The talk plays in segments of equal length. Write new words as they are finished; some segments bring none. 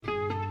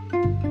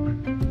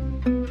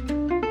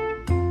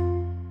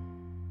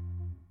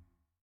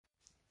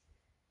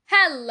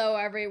Hello,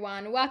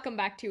 everyone. Welcome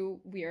back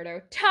to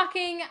Weirdo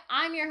Talking.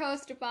 I'm your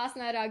host,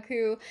 Upasana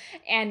Raghu.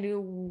 And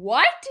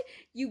what?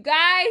 You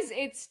guys,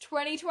 it's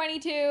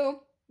 2022.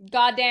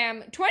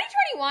 Goddamn,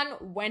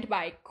 2021 went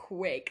by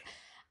quick.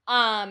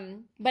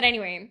 But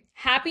anyway,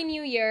 Happy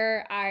New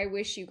Year. I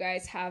wish you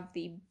guys have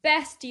the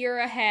best year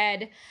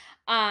ahead.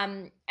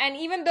 And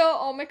even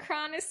though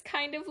Omicron is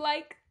kind of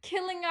like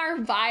killing our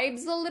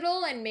vibes a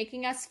little and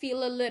making us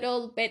feel a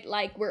little bit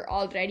like we're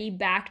already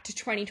back to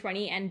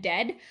 2020 and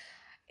dead,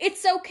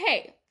 it's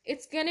okay.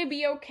 It's gonna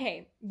be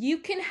okay. You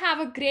can have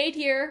a great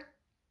year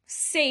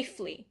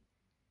safely.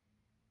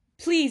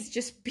 Please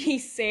just be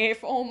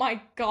safe. Oh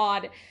my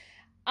God.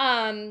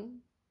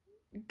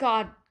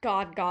 God.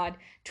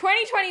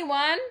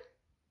 2021,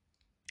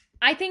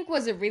 I think,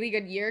 was a really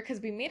good year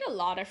because we made a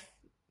lot of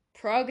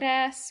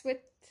progress with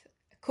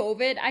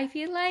COVID, I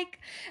feel like.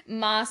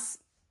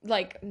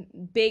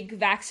 Big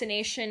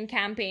vaccination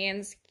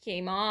campaigns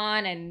came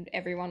on and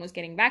everyone was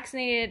getting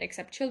vaccinated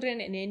except children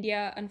in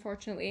India,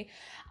 unfortunately.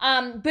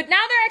 But now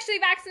they're actually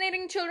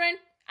vaccinating children.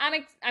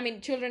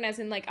 Children as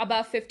in like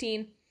above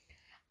 15.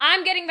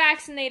 I'm getting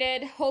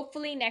vaccinated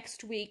hopefully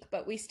next week,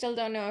 but we still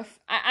don't know if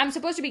I'm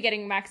supposed to be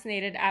getting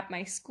vaccinated at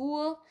my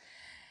school.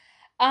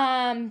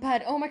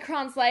 But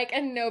Omicron's like,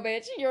 no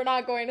bitch, you're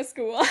not going to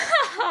school.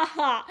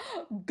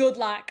 Good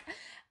luck.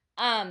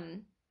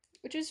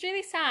 Which was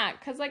really sad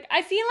because like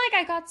I feel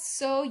like I got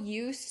so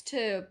used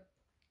to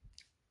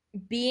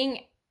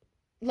being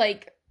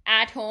like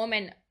at home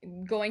and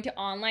going to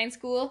online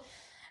school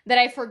that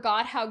I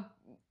forgot how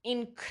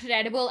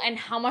incredible and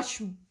how much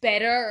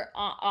better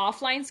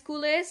offline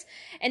school is.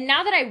 And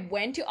now that I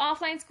went to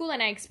offline school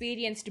and I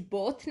experienced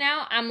both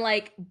now, I'm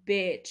like,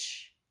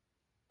 bitch,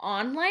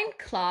 online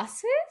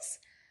classes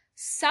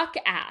suck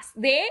ass.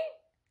 They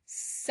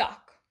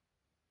suck.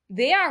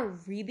 They are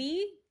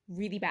really,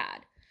 really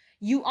bad.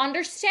 You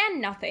understand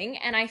nothing,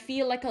 and I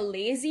feel like a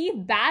lazy,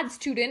 bad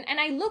student, and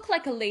I look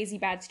like a lazy,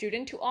 bad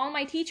student to all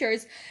my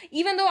teachers,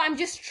 even though I'm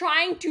just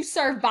trying to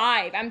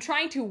survive. I'm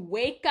trying to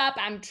wake up.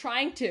 I'm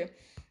trying to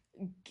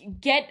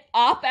get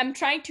up. I'm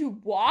trying to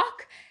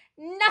walk.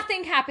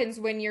 Nothing happens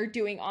when you're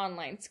doing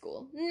online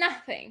school.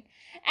 Nothing.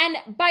 And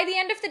by the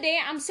end of the day,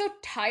 I'm so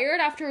tired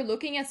after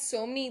looking at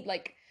so many,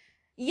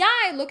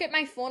 I look at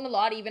my phone a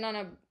lot, even on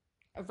a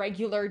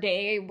regular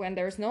day when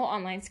there's no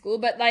online school,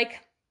 but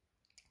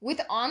with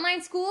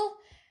online school,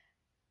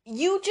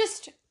 you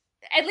just,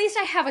 at least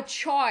I have a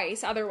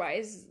choice.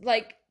 Otherwise,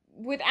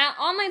 with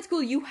online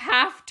school, you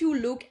have to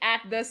look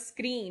at the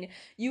screen.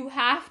 You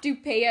have to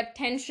pay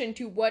attention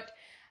to what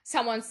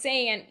someone's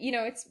saying.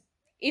 And,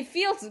 it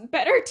feels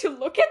better to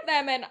look at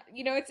them and,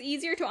 it's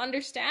easier to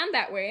understand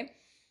that way.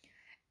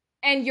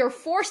 And you're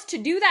forced to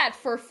do that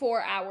for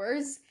 4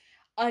 hours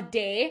a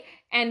day.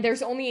 And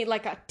there's only a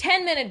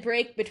 10-minute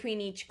break between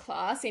each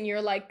class and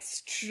you're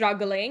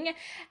struggling.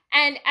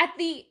 And at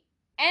the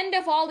end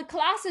of all the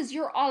classes,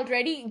 your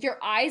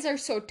eyes are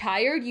so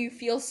tired. You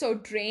feel so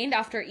drained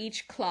after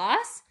each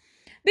class.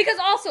 Because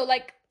also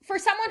for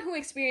someone who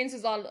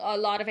experiences a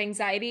lot of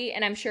anxiety,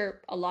 and I'm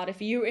sure a lot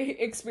of you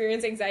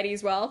experience anxiety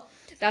as well.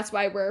 That's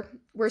why we're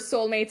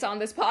soulmates on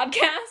this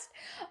podcast.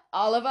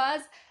 All of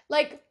us.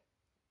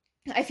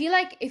 I feel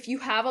like if you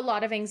have a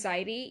lot of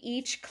anxiety,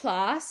 each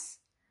class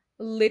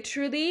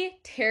literally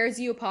tears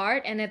you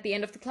apart, and at the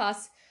end of the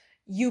class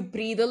you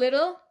breathe a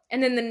little,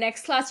 and then the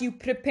next class you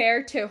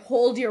prepare to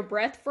hold your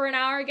breath for an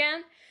hour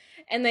again,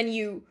 and then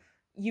you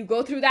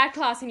go through that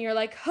class and you're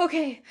like,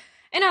 okay,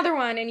 another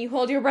one, and you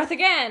hold your breath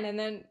again, and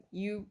then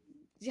you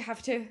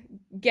have to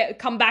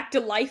come back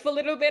to life a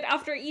little bit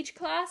after each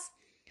class.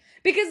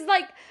 Because,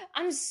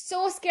 I'm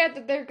so scared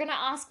that they're gonna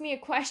ask me a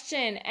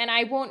question and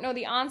I won't know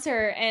the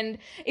answer. And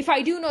if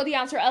I do know the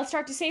answer, I'll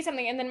start to say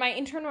something and then my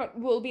intern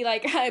will be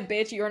like, hey,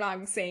 bitch, you're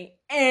not saying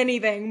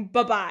anything.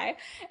 Bye-bye.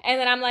 And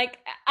then I'm like,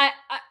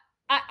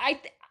 I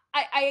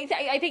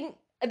think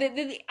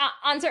the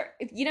answer,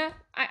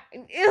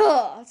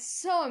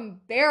 so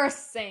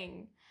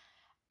embarrassing.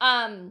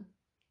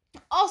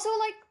 Also,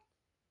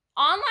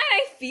 online,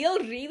 I feel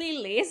really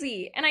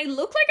lazy and I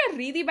look like a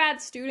really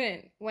bad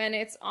student when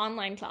it's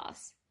online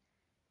class.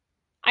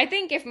 I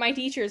think if my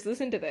teachers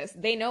listen to this,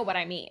 they know what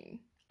I mean.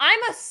 I'm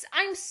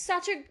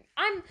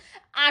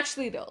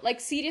actually though,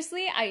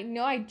 seriously, I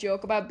know I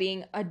joke about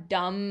being a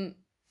dumb,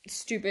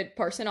 stupid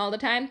person all the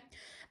time,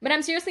 but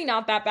I'm seriously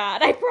not that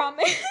bad, I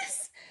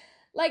promise.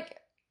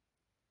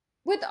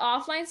 With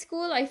offline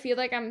school, I feel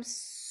like I'm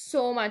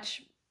so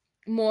much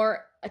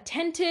more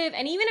attentive,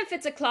 and even if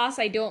it's a class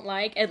I don't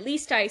like, at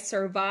least I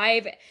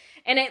survive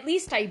and at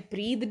least I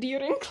breathe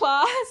during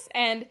class.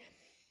 And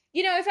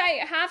if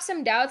I have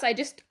some doubts, I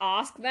just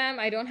ask them.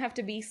 I don't have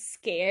to be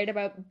scared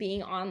about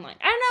being online.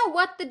 I don't know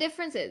what the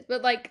difference is,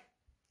 but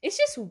it's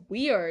just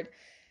weird.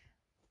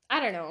 I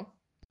don't know.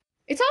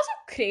 It's also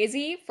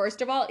crazy.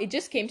 First of all, it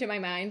just came to my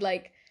mind,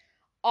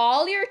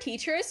 all your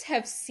teachers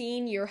have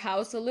seen your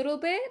house a little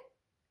bit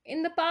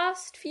in the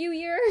past few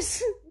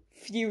years.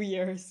 Few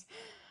years.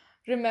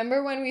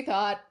 Remember when we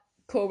thought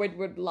COVID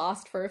would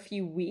last for a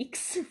few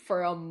weeks,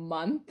 for a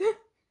month?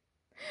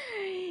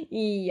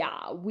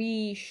 Yeah,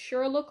 we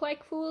sure look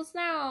like fools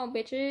now,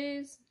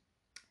 bitches.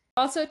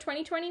 Also,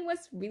 2020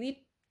 was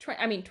really,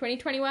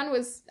 2021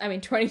 was,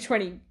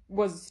 2020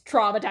 was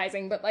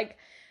traumatizing, but like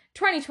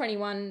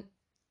 2021,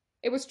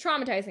 it was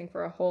traumatizing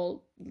for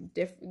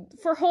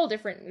for whole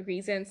different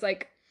reasons.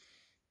 Like,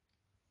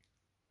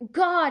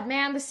 God,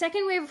 man, the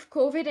second wave of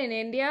COVID in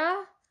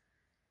India,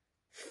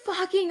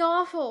 fucking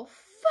awful,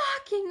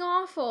 fucking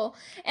awful.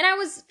 And I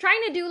was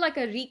trying to do like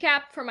a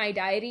recap for my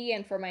diary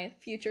and for my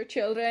future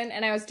children,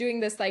 and I was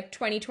doing this like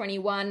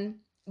 2021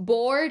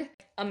 board,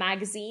 a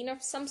magazine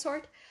of some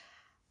sort.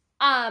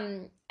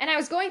 And I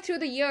was going through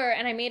the year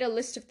and I made a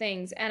list of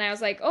things, and I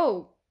was like,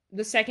 oh,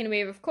 the second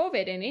wave of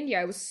COVID in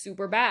India was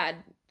super bad.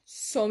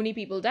 So many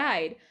people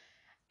died.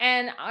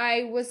 And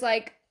I was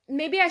like,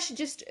 maybe I should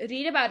just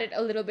read about it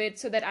a little bit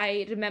so that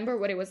I remember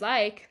what it was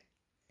like.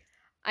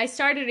 I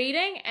started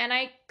reading and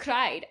I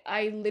cried.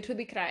 I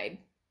literally cried.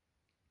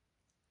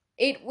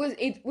 It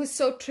was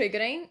so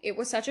triggering. It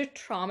was such a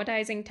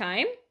traumatizing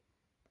time.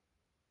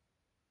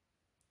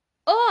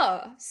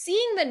 Oh,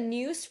 seeing the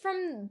news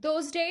from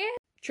those days.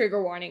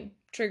 Trigger warning.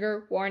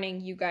 Trigger warning,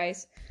 you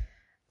guys.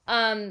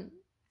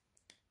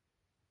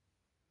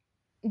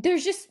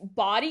 There's just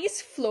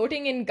bodies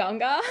floating in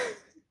Ganga,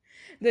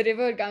 the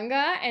river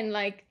Ganga, and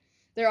like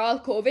they're all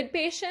COVID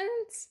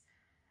patients,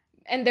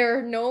 and there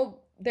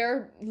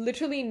are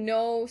literally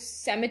no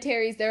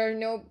cemeteries.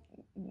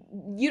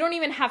 You don't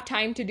even have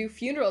time to do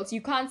funerals.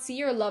 You can't see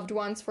your loved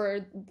ones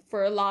for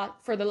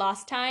the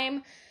last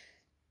time.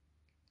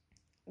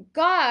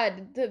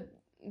 God,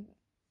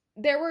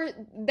 there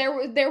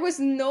was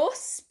no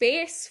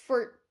space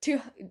to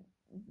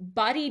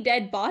bury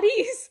dead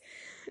bodies.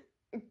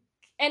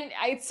 And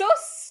it's so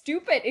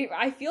stupid.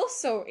 I feel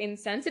so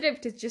insensitive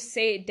to just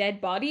say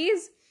dead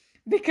bodies,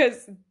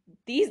 because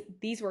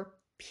these were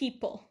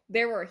people.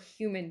 They were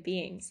human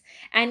beings.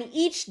 And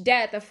each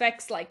death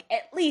affects like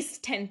at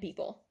least 10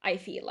 people, I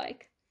feel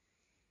like.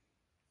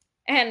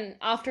 And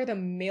after the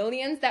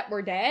millions that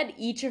were dead,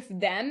 each of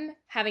them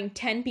having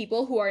 10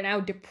 people who are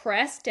now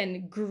depressed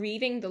and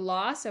grieving the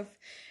loss of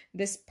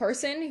this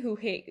person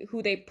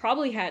who they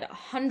probably had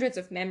hundreds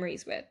of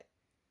memories with.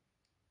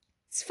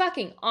 It's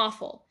fucking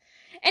awful.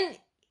 And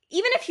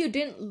even if you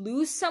didn't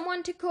lose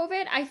someone to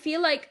COVID, I feel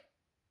like,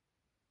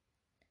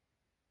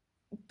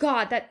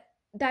 God,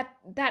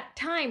 that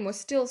time was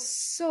still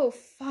so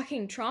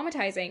fucking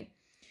traumatizing.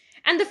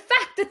 And the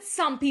fact that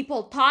some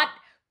people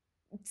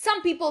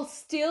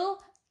still,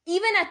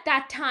 even at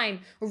that time,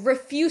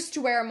 refused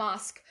to wear a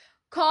mask,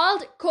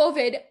 called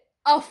COVID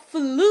a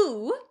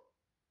flu.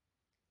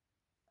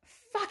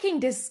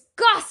 Fucking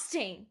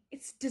disgusting.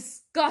 It's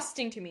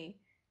disgusting to me.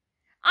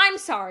 I'm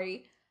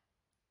sorry.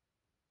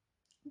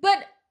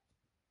 But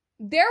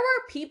there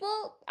were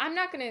people, I'm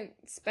not gonna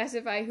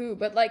specify who,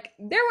 but like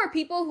there were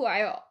people who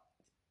I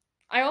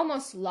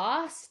almost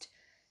lost,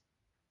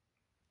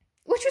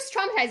 which was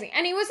traumatizing.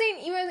 And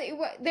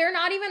they're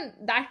not even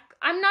that,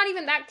 I'm not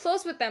even that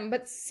close with them,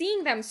 but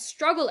seeing them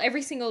struggle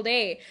every single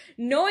day,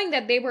 knowing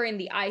that they were in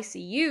the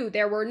ICU,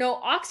 there were no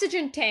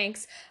oxygen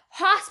tanks,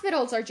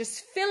 hospitals are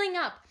just filling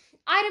up.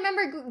 I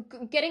remember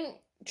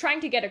trying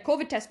to get a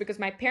COVID test because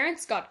my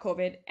parents got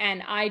COVID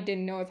and I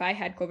didn't know if I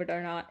had COVID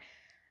or not.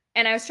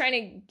 And I was trying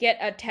to get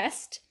a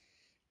test,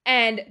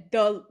 and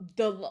the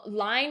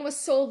line was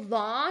so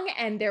long,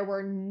 and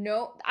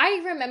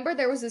I remember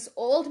there was this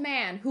old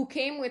man who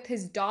came with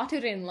his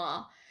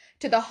daughter-in-law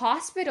to the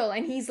hospital,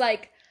 and he's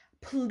like,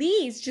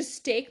 please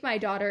just take my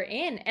daughter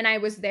in. And I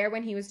was there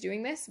when he was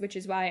doing this, which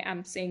is why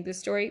I'm saying this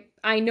story.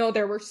 I know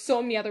there were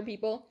so many other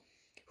people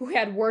who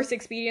had worse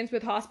experience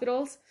with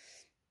hospitals.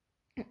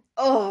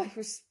 Oh,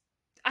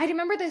 I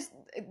remember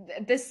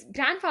this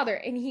grandfather,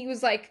 and he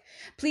was like,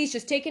 please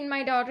just take in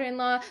my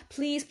daughter-in-law,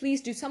 please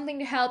do something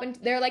to help. And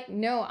they're like,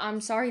 no, I'm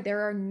sorry,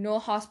 there are no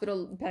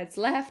hospital beds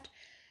left.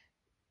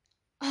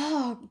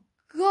 Oh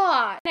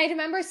God. And I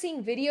remember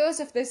seeing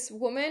videos of this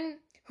woman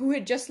who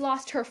had just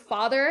lost her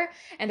father,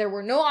 and there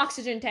were no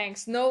oxygen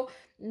tanks, no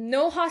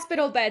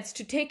hospital beds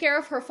to take care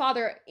of her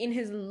father in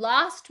his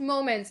last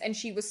moments, and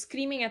she was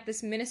screaming at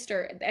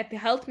the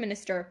health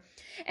minister.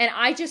 And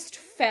I just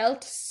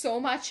felt so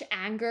much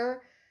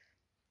anger,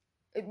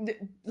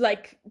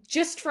 like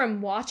just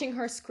from watching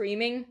her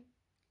screaming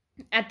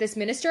at this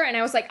minister. And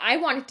I was like, I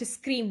wanted to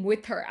scream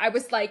with her. I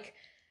was like,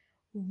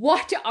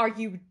 what are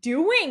you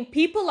doing?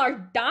 People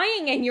are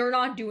dying and you're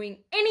not doing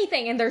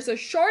anything. And there's a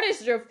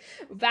shortage of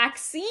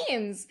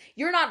vaccines.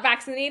 You're not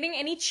vaccinating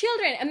any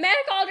children.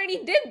 America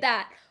already did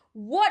that.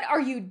 What are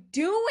you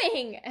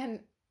doing? And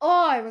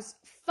oh, it was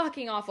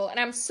fucking awful. And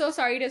I'm so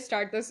sorry to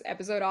start this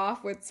episode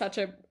off with such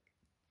a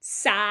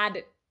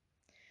sad,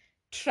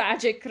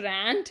 tragic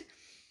rant.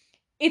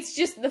 It's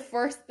just the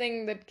first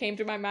thing that came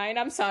to my mind.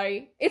 I'm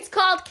sorry. It's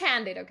called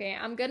Candid, okay?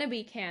 I'm gonna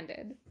be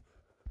candid.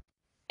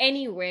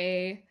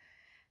 Anyway,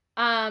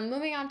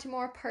 moving on to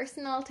more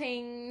personal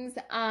things.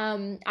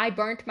 I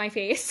burnt my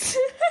face.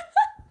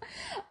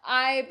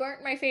 I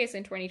burnt my face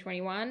in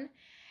 2021.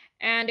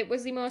 And it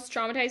was the most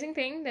traumatizing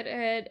thing that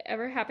had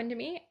ever happened to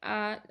me.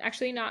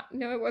 Actually not,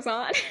 no, it was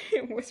not.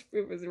 It was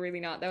really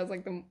not. That was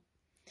like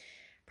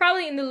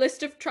probably in the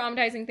list of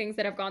traumatizing things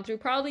that I've gone through,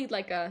 probably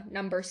like a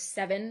number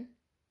 7.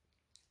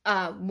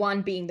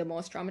 One being the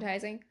most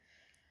traumatizing.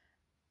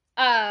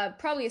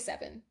 Probably a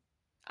 7.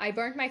 I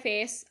burnt my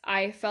face.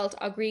 I felt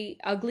ugly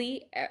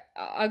ugly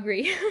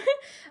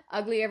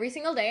every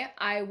single day.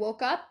 I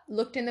woke up,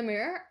 looked in the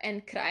mirror,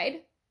 and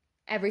cried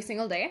every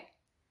single day.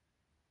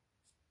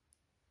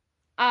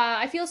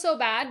 I feel so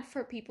bad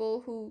for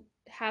people who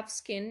have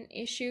skin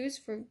issues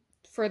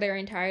for their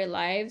entire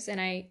lives, and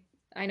I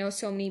know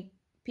so many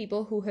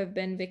people who have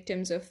been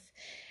victims of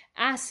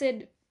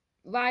acid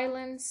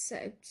violence.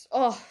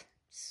 Oh,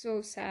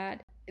 so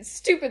sad. It's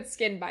stupid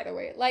skin, by the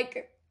way.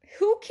 Like,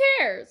 who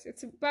cares?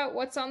 It's about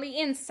what's on the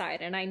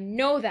inside, and I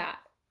know that.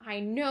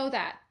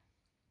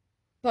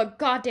 But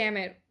god damn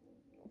it,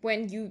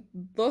 when you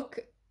look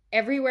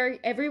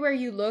everywhere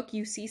you look,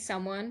 you see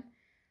someone.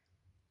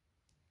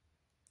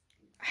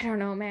 I don't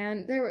know,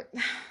 man. There were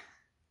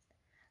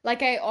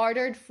like, I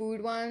ordered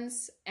food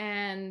once,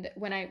 and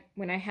when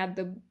I had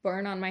the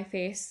burn on my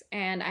face,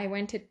 and I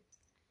went to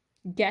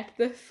get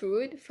the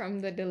food from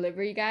the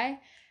delivery guy,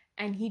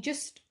 and he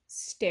just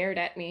stared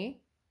at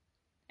me,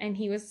 and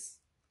he was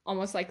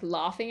almost like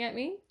laughing at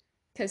me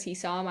because he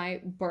saw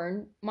my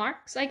burn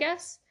marks, I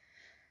guess.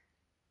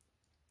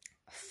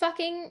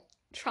 Fucking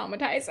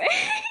traumatizing.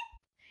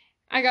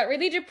 I got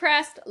really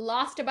depressed,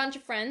 lost a bunch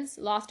of friends,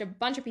 lost a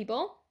bunch of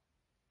people.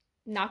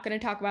 Not gonna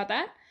talk about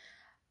that.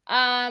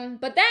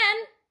 But then,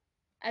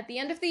 at the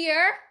end of the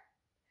year,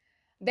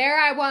 there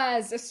I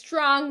was, a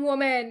strong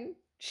woman.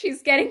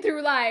 She's getting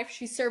through life.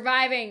 She's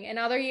surviving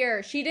another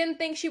year. She didn't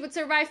think she would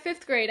survive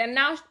 5th grade, and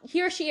now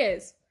here she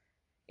is.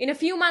 In a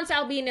few months,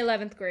 I'll be in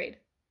 11th grade.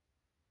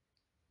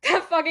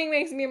 That fucking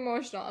makes me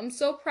emotional. I'm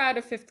so proud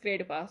of 5th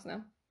grade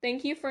Upasana.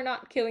 Thank you for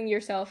not killing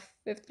yourself,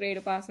 5th grade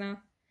Upasana.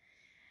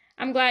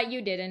 I'm glad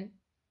you didn't.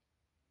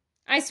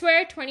 I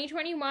swear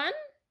 2021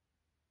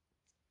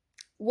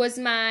 was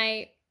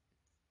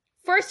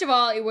first of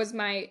all, it was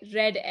my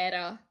red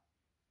era.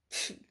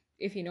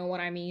 If you know what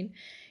I mean.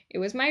 It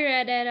was my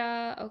red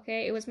era,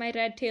 okay? It was my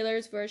Red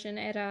Taylor's version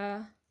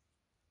era.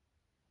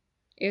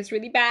 It was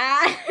really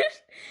bad.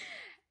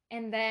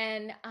 And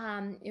then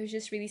it was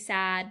just really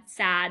sad.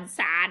 I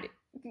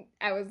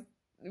was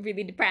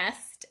really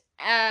depressed.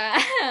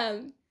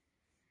 And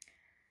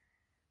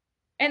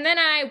then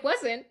I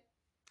wasn't.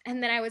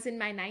 And then I was in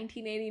my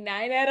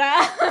 1989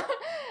 era.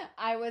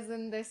 I was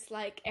in this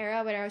like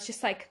era where I was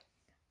just like,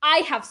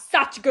 I have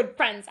such good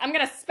friends. I'm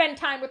gonna spend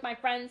time with my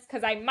friends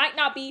because I might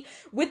not be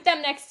with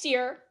them next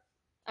year.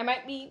 I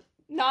might be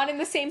not in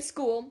the same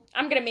school.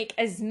 I'm gonna make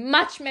as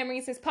much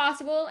memories as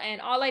possible,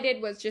 and all I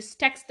did was just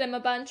text them a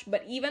bunch.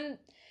 But even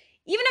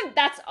if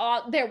that's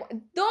all,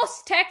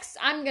 those texts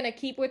I'm gonna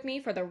keep with me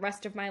for the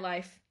rest of my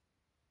life.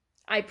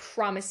 I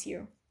promise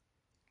you.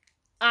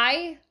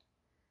 I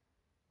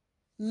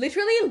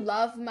literally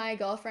love my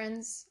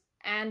girlfriends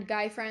and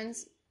guy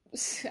friends.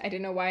 I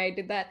don't know why I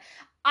did that.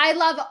 I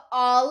love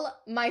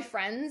all my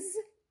friends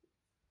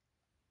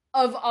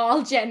of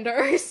all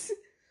genders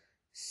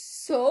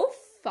so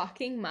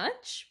fucking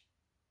much.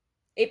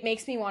 It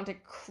makes me want to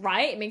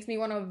cry. It makes me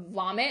want to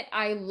vomit.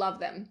 I love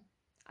them.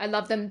 I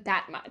love them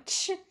that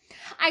much.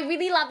 I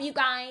really love you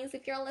guys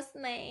if you're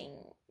listening,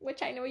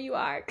 which I know you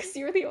are because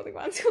you're the only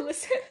ones who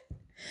listen.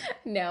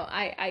 No,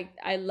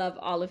 I love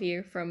all of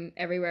you from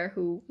everywhere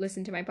who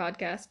listen to my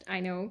podcast. I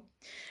know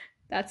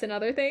that's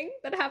another thing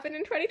that happened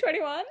in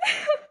 2021.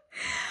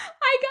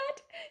 I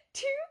got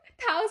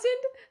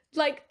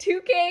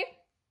 2K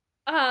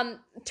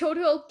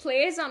total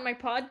plays on my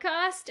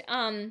podcast.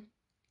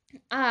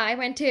 I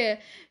went to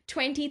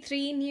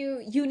 23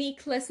 new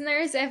unique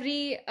listeners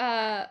every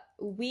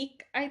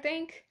week, I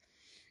think.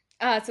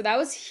 So that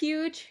was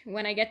huge.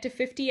 When I get to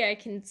 50, I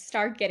can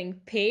start getting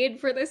paid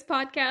for this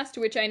podcast,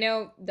 which I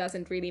know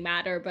doesn't really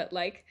matter, but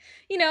like,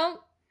 you know,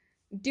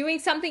 doing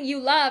something you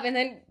love and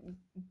then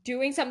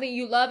doing something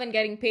you love and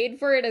getting paid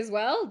for it as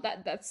well,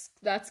 that's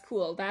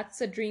cool.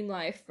 That's a dream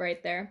life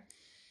right there.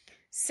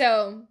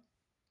 So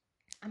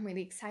I'm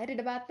really excited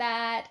about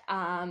that.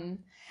 I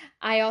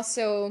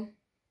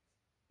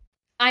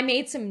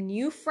made some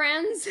new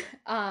friends.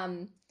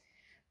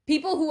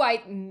 People who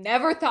I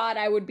never thought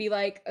I would be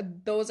like,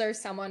 those are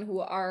someone who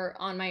are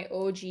on my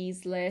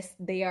OGs list.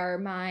 They are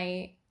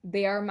my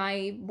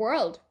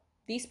world.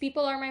 These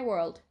people are my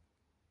world.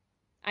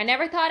 I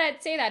never thought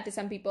I'd say that to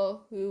some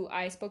people who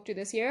I spoke to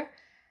this year,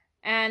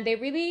 and they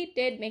really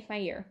did make my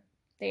year.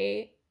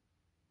 They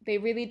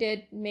really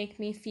did make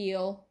me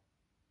feel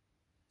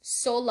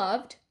so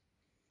loved.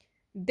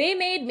 They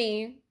made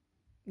me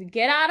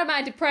get out of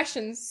my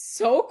depression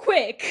so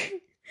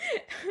quick.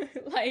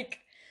 Like,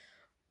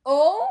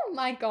 oh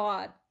my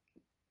god.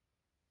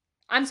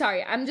 I'm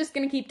sorry, I'm just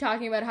gonna keep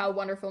talking about how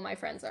wonderful my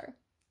friends are.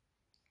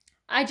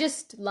 I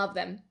just love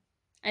them.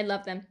 I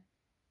love them.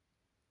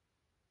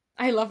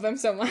 I love them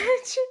so much.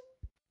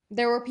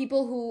 there were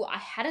people who I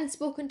hadn't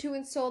spoken to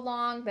in so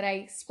long that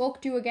I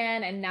spoke to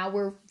again, and now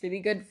we're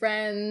really good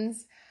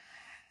friends.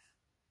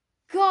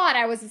 God,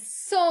 I was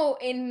so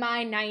in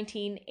my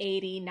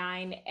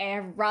 1989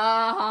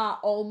 era.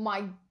 Oh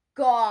my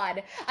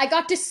God. I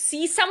got to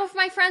see some of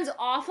my friends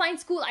offline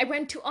school. I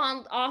went to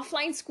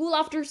offline school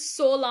after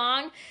so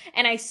long,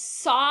 and I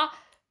saw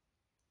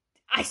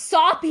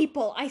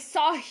people. I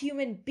saw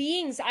human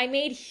beings. I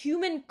made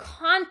human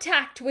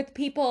contact with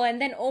people.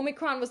 And then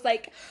Omicron was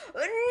like,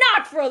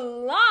 not for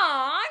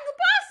long,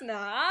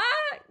 Basna.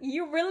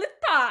 You really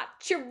thought.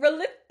 She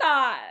really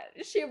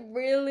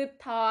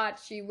thought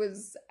she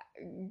was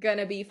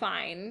gonna be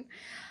fine.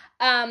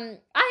 I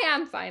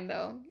am fine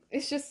though.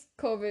 It's just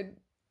COVID.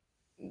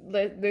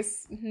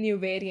 This new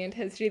variant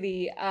has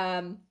really,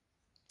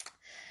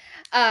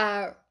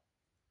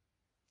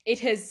 it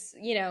has,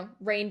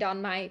 rained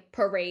on my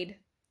parade.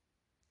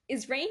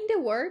 Is rained a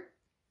word?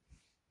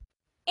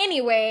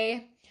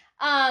 Anyway,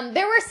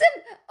 there were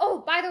some.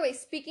 Oh, by the way,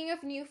 speaking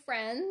of new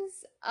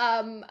friends,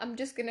 I'm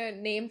just gonna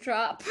name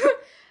drop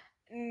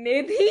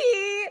Nidhi,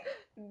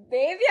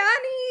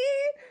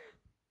 Devyani,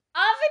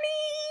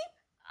 Avani,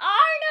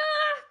 Arna,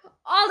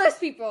 all those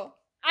people.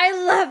 I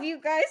love you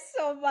guys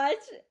so much.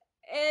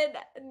 And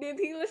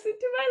Nidhi listened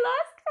to my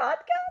last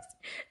podcast,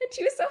 and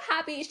she was so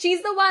happy.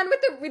 She's the one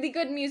with the really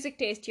good music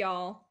taste,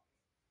 y'all.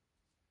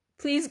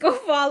 Please go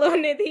follow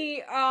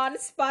Nidhi on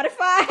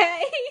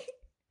Spotify.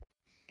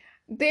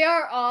 They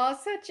are all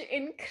such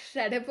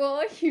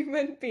incredible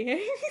human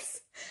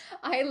beings.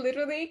 I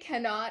literally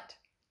cannot.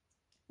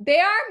 They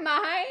are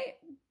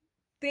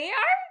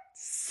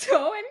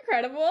so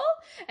incredible,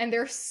 and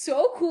they're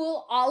so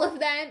cool, all of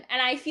them,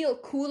 and I feel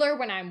cooler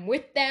when I'm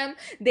with them.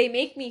 They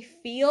make me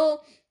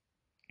feel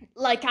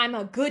like I'm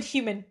a good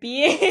human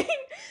being.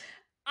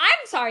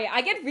 I'm sorry,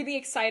 I get really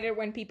excited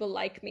when people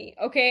like me,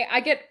 okay?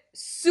 I get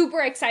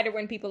super excited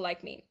when people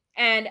like me.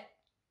 And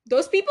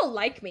those people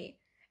like me.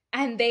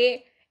 And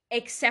they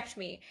accept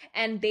me.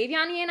 And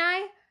Devyani and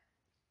I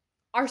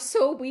are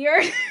so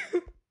weird.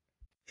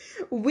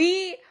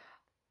 We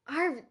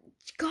are,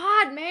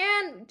 God,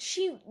 man,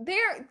 they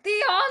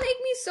all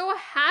make me so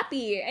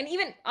happy. And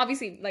even,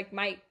 obviously, like,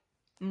 my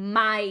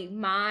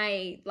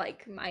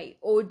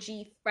OG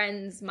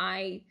friends,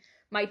 my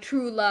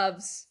true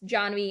loves,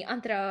 Janvi,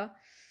 Antara,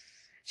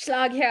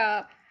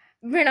 Shlagya,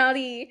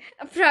 Mrinali,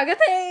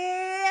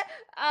 Pragati,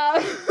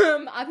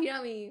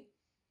 Abhinami,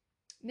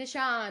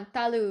 Nishan,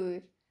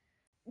 Talur.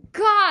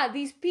 God,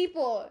 these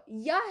people.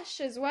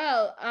 Yash as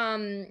well.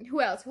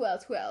 Who else?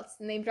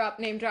 Name drop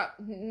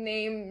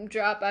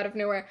out of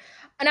nowhere.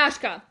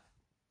 Anashka.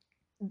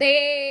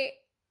 I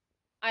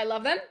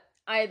love them.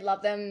 I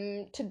love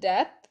them to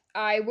death.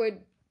 I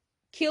would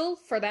kill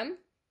for them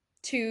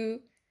to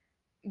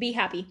be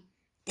happy.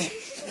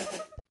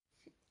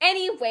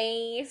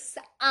 Anyways,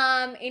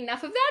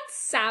 enough of that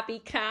sappy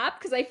crap,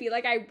 because I feel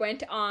like I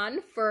went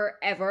on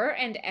forever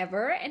and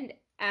ever and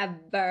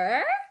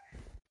ever.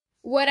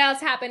 What else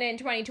happened in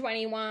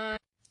 2021?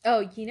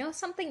 Oh, you know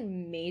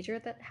something major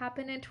that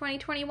happened in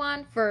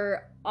 2021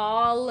 for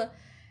all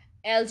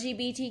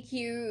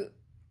LGBTQ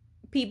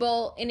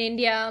people in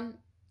India,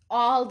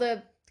 all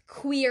the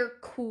queer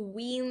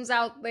queens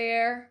out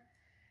there?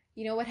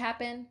 You know what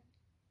happened?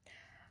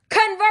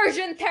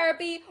 Conversion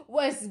therapy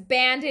was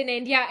banned in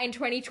India in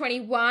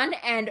 2021,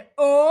 and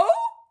oh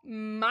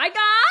my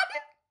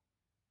God,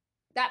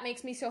 that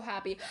makes me so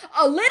happy.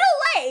 A little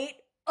bit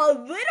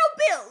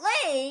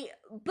late,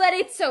 but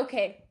it's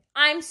okay.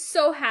 I'm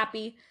so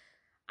happy.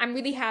 I'm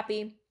really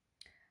happy.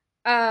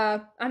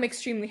 I'm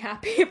extremely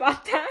happy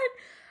about that.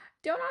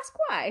 Don't ask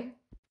why,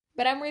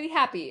 but I'm really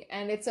happy,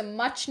 and it's a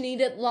much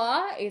needed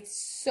law. It's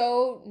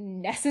so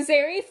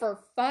necessary, for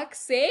fuck's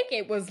sake.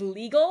 It was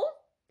legal.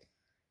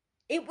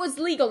 It was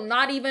legal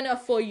not even a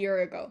full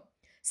year ago.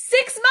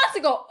 6 months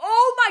ago.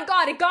 Oh my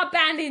God, it got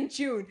banned in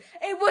June.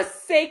 It was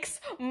 6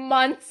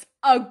 months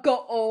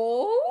ago.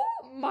 Oh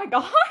my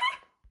God.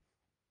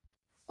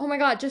 Oh my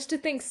God, just to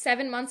think,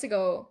 7 months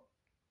ago,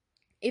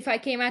 if I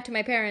came out to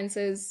my parents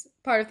as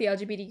part of the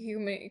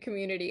LGBTQ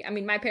community, I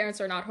mean, my parents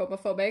are not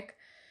homophobic,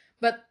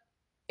 but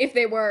if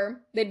they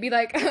were, they'd be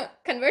like, conversion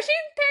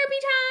therapy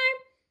time?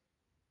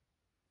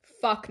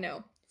 Fuck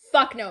no.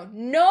 Fuck no.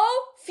 No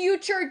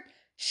future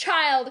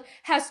child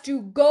has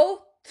to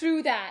go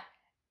through that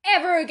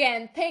ever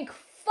again. Thank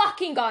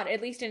fucking God,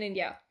 at least in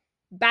India.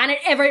 Ban it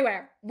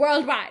everywhere,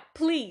 worldwide,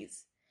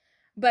 please.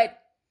 But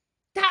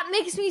that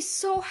makes me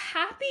so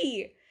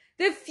happy.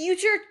 The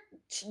future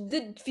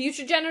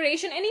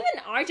generation, and even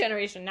our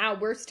generation now,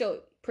 we're still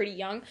pretty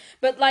young,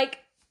 but like,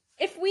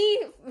 if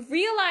we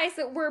realize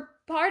that we're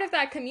part of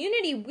that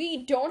community,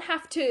 we don't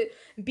have to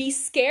be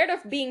scared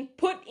of being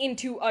put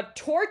into a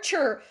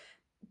torture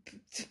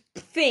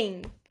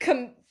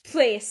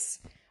place.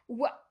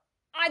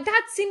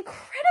 That's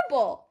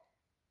incredible.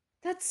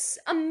 That's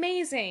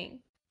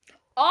amazing.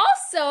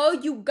 Also,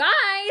 you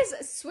guys,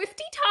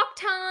 Swiftie talk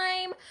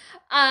time.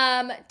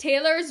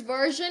 Taylor's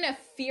version of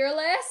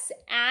Fearless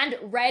and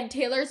Red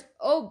Taylor's.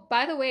 Oh,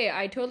 by the way,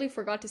 I totally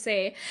forgot to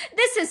say,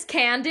 this is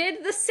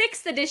Candid, the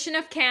 6th edition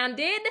of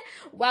Candid.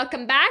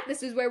 Welcome back.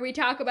 This is where we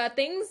talk about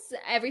things,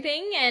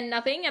 everything, and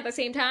nothing at the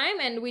same time,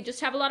 and we just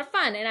have a lot of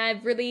fun. And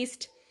I've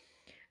released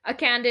a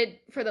Candid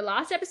for the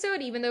last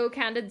episode, even though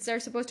Candids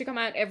are supposed to come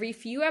out every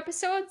few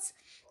episodes.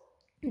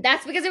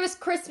 That's because it was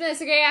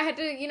Christmas, okay? I had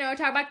to,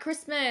 talk about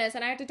Christmas,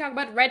 and I had to talk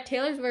about Red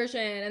Taylor's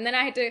version, and then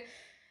I had to,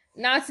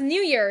 now it's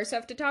New Year, so I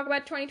have to talk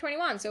about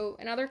 2021, so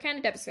another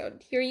Candid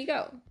episode. Here you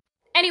go.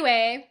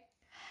 Anyway,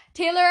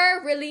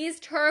 Taylor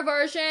released her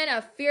version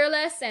of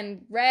Fearless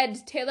and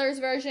Red Taylor's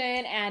version,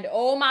 and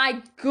oh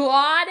my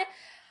god,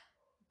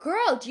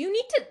 girl, do you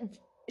need to,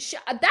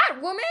 that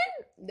woman,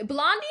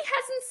 Blondie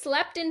hasn't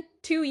slept in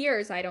 2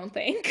 years, I don't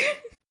think.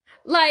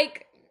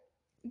 Like,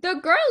 the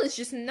girl is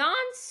just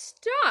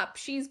non-stop.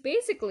 She's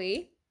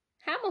basically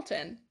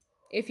Hamilton.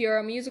 If you're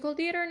a musical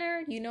theater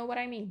nerd, you know what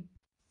I mean.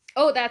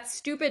 Oh, that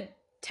stupid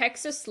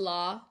Texas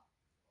law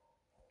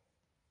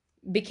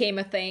became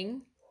a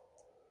thing.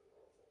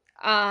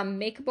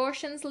 Make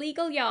abortions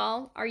legal,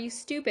 y'all. Are you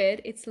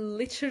stupid? It's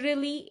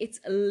literally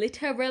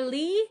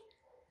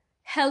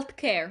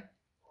healthcare.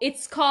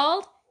 It's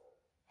called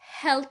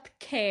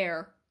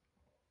healthcare.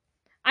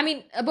 I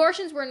mean,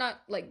 abortions were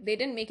not, like, they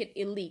didn't make it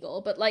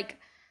illegal, but, like,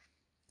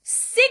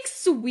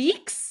 6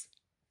 weeks?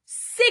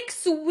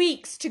 6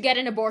 weeks to get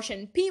an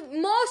abortion.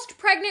 Most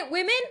pregnant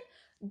women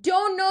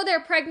don't know they're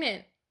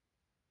pregnant.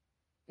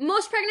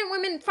 Most pregnant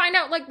women find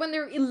out, like, when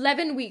they're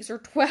 11 weeks or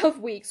 12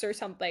 weeks or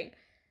something.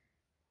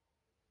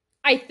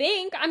 I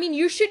think. I mean,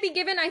 you should be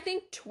given, I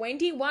think,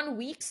 21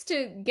 weeks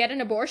to get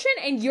an abortion,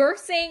 and you're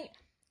saying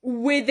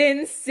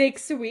within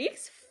 6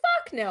 weeks?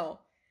 Fuck no.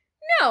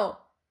 No.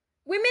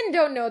 Women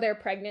don't know they're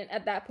pregnant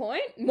at that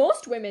point.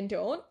 Most women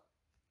don't.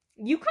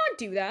 You can't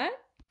do that.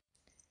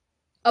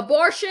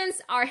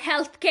 Abortions are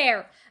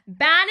healthcare.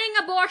 Banning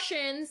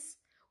abortions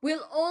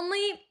will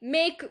only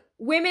make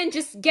women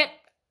just get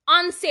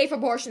unsafe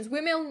abortions.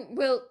 Women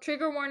will,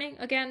 trigger warning,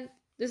 again,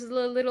 this is a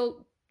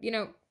little,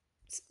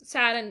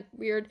 sad and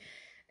weird.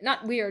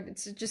 Not weird,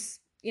 it's just,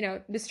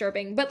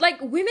 disturbing. But,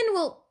 like, women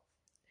will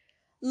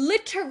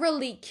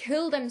literally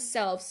kill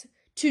themselves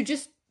to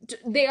just,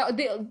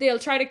 they'll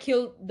try to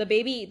kill the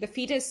baby, the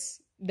fetus,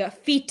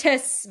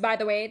 by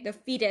the way, the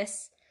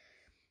fetus.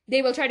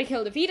 They will try to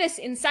kill the fetus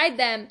inside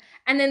them,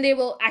 and then they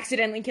will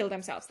accidentally kill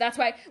themselves. That's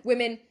why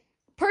women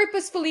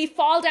purposefully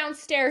fall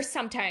downstairs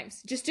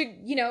sometimes, just to,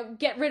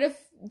 get rid of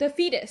the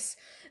fetus.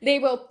 They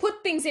will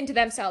put things into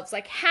themselves,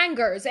 like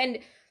hangers, and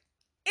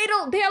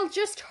they'll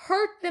just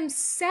hurt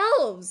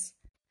themselves.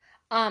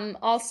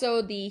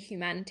 Also the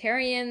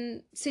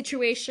humanitarian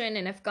situation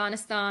in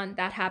Afghanistan,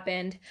 that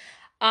happened.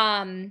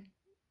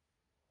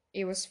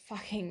 It was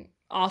fucking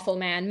awful,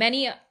 man.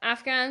 Many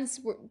Afghans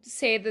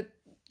said that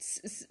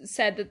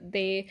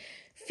they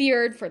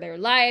feared for their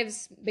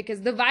lives because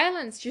the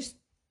violence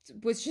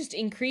was just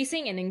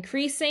increasing and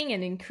increasing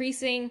and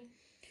increasing.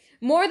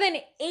 More than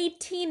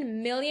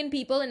 18 million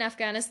people in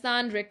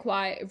Afghanistan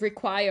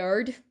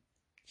required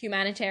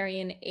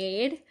humanitarian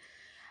aid.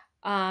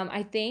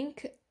 I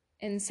think,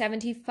 and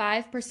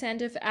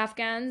 75% of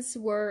Afghans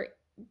who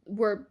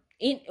were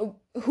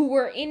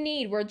in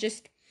need were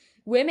just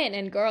women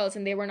and girls,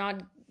 and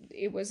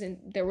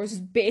there was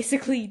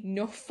basically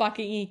no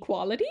fucking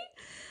equality.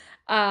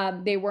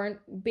 They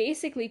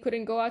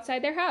couldn't go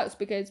outside their house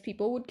because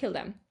people would kill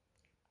them.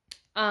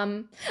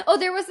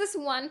 There was this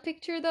one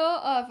picture though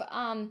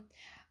of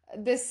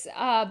this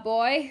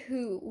boy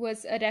who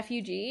was a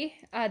refugee,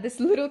 this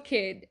little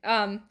kid.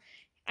 I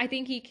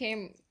think he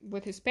came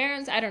with his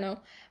parents, I don't know,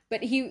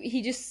 but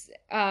he just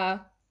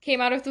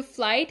came out of the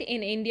flight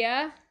in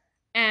India,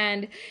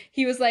 and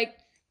he was like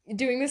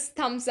doing this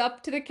thumbs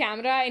up to the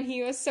camera, and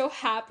he was so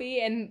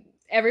happy, and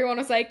everyone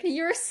was like,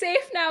 "You're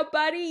safe now,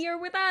 buddy. You're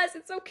with us.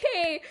 It's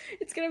okay.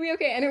 It's gonna be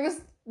okay." And it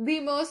was the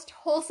most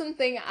wholesome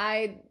thing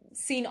I'd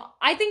seen.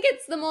 I think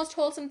it's the most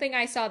wholesome thing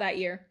I saw that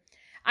year.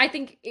 I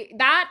think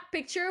that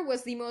picture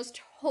was the most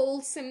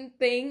wholesome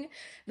thing,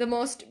 the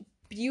most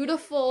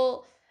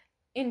beautiful,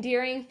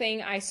 endearing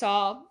thing I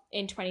saw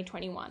in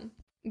 2021.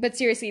 But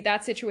seriously,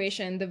 that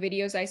situation, the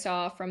videos I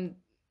saw from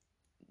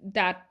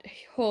that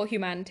whole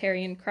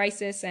humanitarian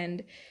crisis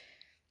and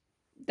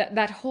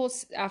that whole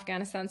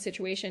Afghanistan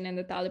situation and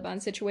the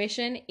Taliban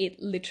situation, it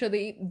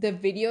literally, the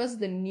videos,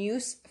 the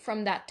news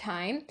from that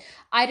time,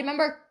 I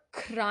remember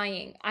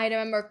crying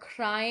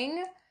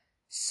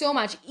so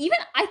much. Even,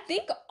 I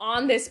think,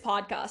 on this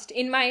podcast,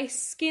 in my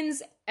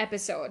Skins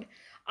episode,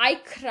 I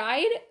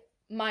cried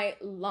my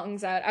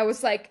lungs out. I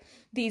was like,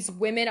 these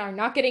women are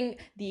not getting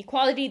the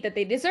equality that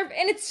they deserve.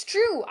 And it's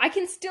true. I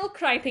can still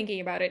cry thinking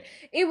about it.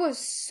 It was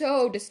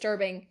so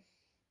disturbing.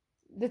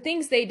 The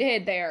things they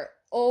did there.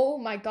 Oh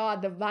my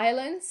god, the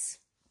violence.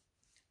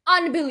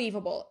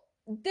 Unbelievable.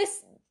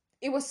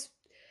 It was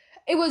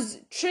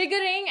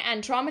triggering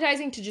and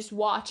traumatizing to just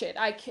watch it.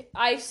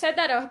 I've said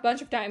that a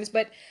bunch of times,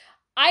 but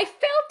I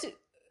felt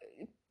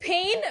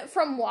pain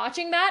from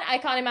watching that. I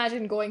can't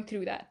imagine going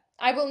through that.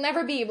 I will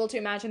never be able to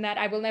imagine that.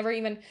 I will never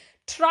even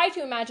try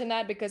to imagine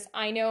that because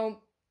I know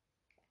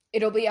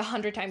it'll be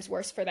 100 times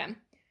worse for them.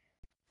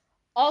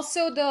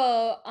 Also,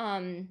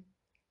 the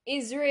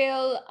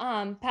Israel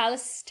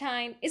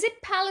Palestine, is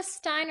it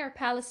Palestine or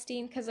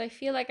Palestine? Because I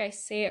feel like I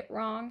say it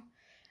wrong.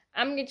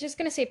 I'm just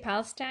gonna say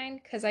Palestine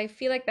because I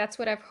feel like that's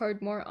what I've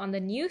heard more on the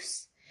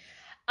news.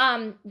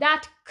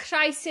 That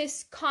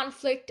crisis,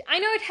 conflict, I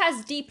know it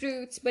has deep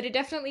roots, but it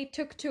definitely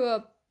took to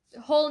a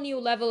whole new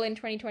level in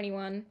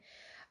 2021.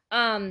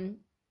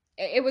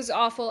 It was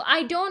awful.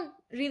 I don't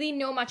really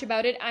know much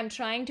about it. I'm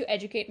trying to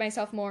educate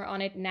myself more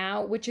on it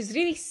now, which is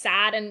really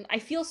sad, and I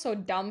feel so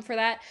dumb for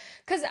that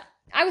because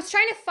I was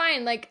trying to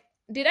find, like,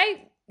 did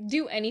I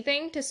do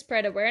anything to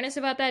spread awareness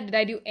about that? Did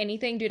I do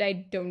anything? Did I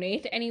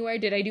donate anywhere?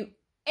 Did I do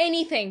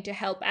anything to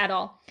help at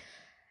all?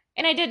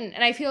 And I didn't,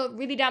 and I feel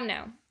really dumb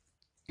now.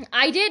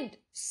 I did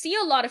see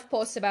a lot of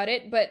posts about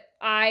it, but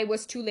I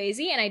was too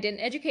lazy and I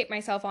didn't educate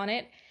myself on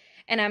it.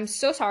 And I'm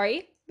so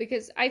sorry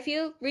because I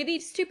feel really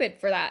stupid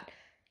for that.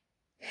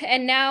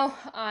 And now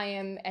I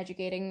am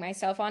educating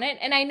myself on it.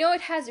 And I know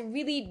it has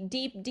really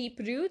deep, deep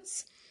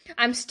roots.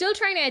 I'm still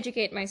trying to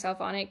educate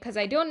myself on it because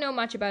I don't know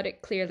much about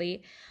it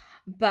clearly.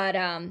 But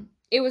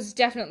it was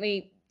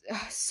definitely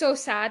so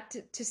sad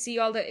to see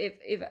all the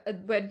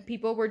when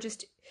people were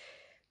just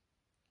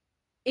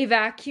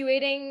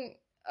evacuating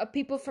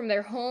people from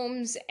their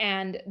homes,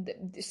 and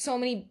so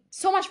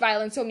much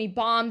violence, so many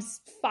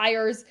bombs,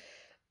 fires.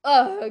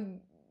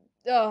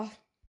 There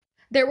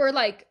were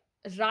like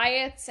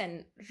riots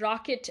and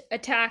rocket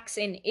attacks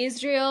in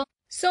Israel.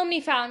 So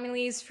many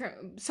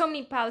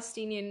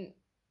Palestinian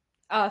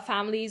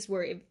families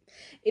were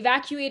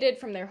evacuated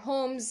from their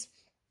homes.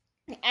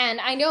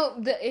 And I know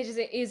the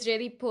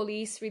Israeli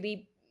police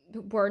really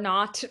were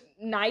not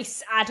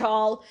nice at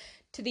all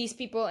to these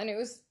people, and it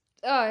was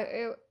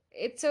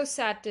it's so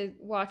sad to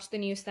watch the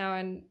news now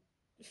and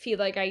feel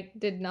like I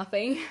did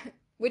nothing,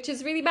 which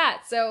is really bad.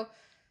 So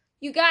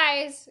you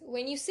guys,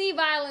 when you see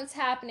violence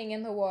happening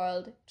in the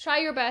world, try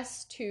your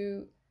best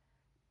to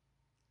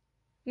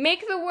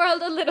make the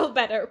world a little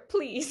better,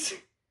 please.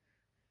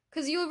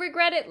 Because you'll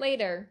regret it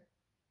later.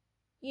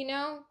 You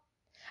know?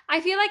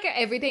 I feel like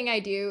everything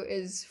I do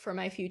is for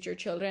my future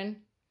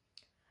children.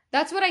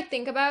 That's what I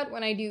think about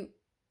when I do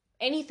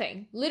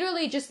anything.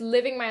 Literally just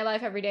living my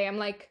life every day. I'm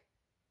like,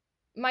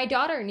 my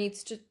daughter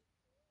needs to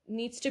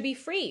be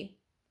free.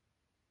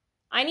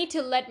 I need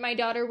to let my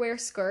daughter wear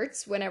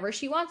skirts whenever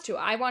she wants to.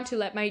 I want to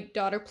let my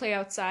daughter play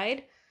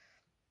outside.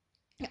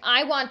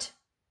 I want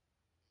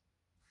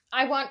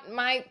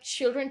my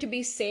children to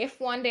be safe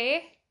one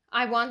day.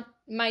 I want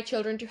my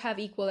children to have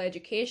equal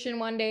education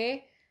one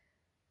day.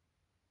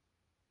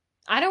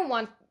 I don't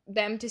want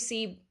them to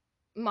see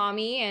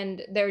mommy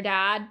and their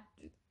dad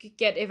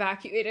get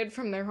evacuated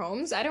from their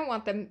homes. I don't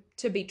want them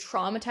to be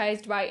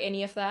traumatized by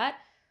any of that.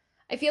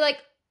 I feel like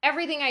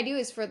everything I do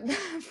is for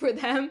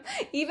them,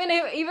 even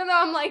though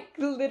I'm like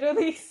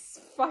literally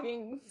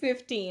fucking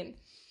 15.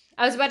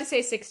 I was about to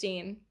say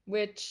 16,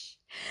 which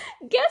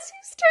guess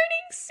who's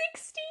turning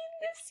 16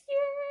 this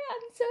year?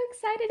 I'm so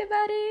excited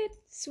about it.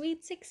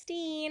 Sweet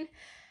 16.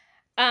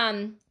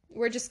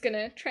 We're just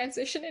gonna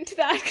transition into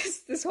that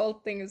because this whole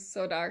thing is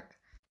so dark.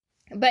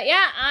 But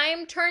yeah,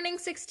 I'm turning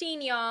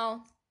 16,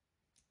 y'all.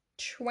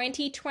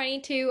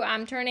 2022.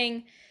 I'm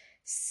turning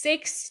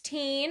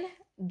 16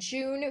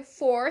 June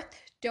 4th.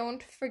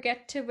 Don't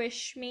forget to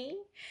wish me.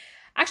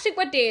 Actually,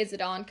 what day is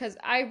it on? Because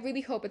I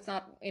really hope it's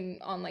not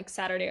on like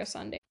Saturday or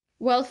Sunday.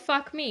 Well,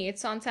 fuck me.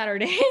 It's on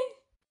Saturday.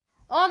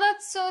 Oh,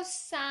 that's so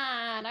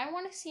sad. I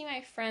want to see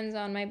my friends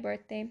on my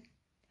birthday.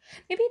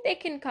 Maybe they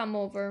can come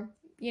over,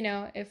 you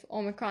know, if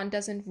Omicron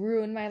doesn't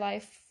ruin my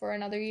life for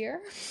another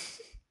year.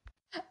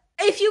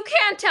 If you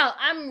can't tell,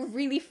 I'm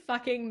really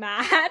fucking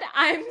mad.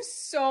 I'm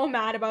so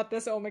mad about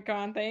this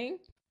Omicron thing.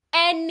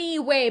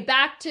 Anyway,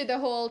 back to the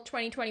whole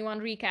 2021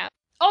 recap.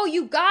 Oh,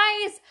 you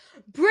guys,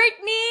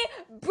 Britney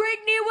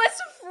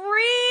was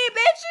free,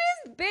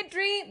 bitches.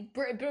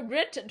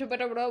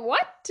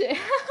 What?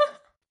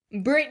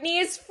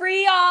 Britney is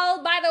free,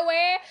 y'all, by the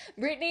way.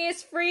 Britney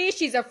is free.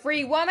 She's a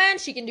free woman.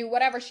 She can do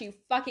whatever she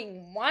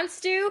fucking wants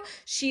to.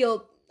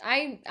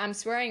 I'm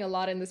swearing a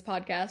lot in this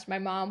podcast. My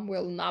mom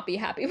will not be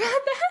happy about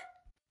that.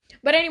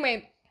 But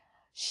anyway,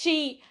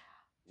 she's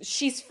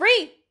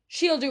free.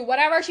 She'll do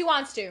whatever she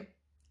wants to.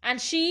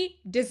 And she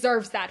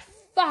deserves that.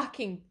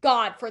 Fucking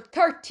God, for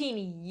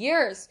 13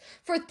 years.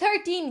 For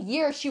 13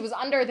 years, she was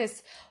under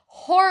this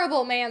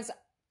horrible man's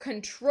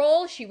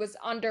control. She was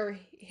under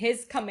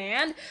his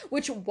command,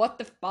 which, what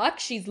the fuck?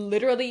 She's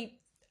literally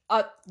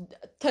a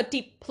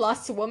 30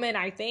 plus woman,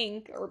 I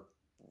think. Or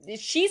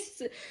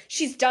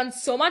she's done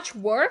so much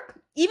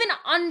work, even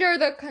under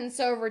the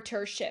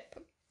conservatorship.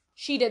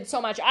 She did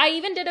so much. I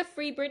even did a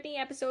Free Britney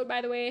episode,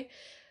 by the way,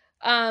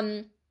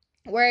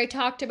 where I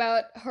talked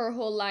about her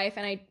whole life,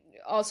 and I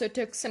also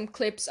took some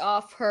clips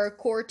off her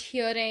court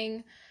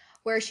hearing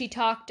where she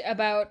talked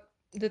about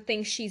the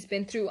things she's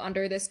been through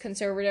under this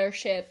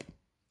conservatorship.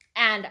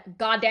 And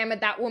god damn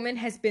it, that woman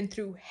has been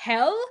through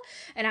hell,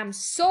 and I'm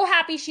so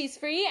happy she's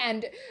free.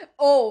 And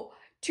oh,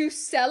 to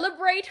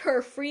celebrate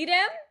her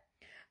freedom,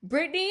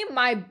 Britney,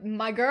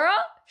 my girl,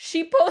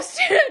 she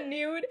posted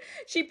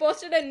she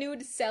posted a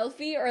nude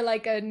selfie, or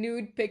like a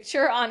nude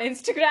picture on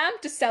Instagram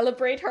to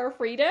celebrate her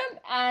freedom.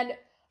 And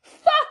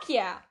fuck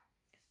yeah.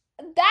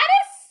 That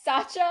is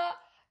such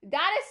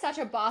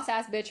a boss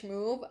ass bitch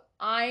move.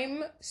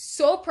 I'm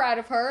so proud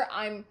of her.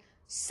 I'm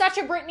such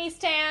a Britney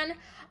stan.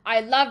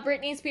 I love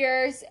Britney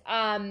Spears.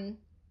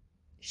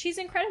 She's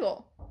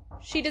incredible.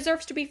 She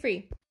deserves to be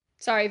free.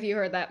 Sorry if you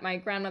heard that. My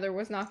grandmother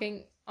was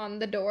knocking on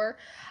the door.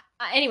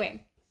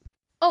 Anyway.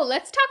 Oh,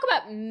 let's talk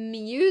about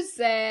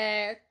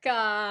music.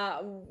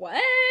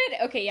 What?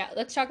 Okay, yeah,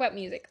 let's talk about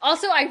music.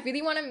 Also, I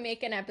really want to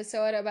make an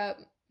episode about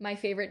my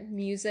favorite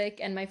music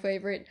and my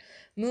favorite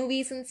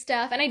movies and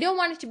stuff. And I don't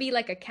want it to be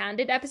like a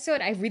candid episode.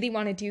 I really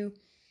want to do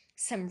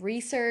some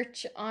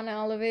research on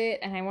all of it,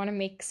 and I want to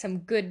make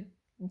some good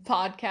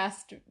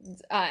podcast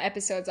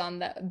episodes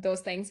on those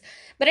things.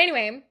 But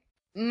anyway,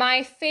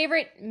 my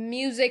favorite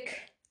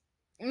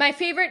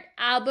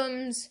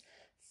albums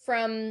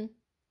from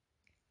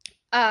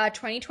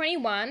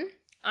 2021.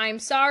 I'm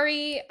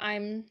sorry.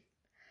 I'm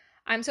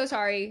so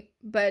sorry,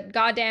 but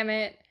god damn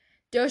it,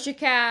 Doja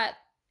Cat.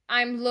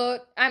 I'm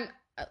late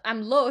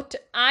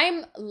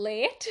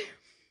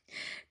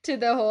to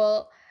the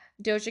whole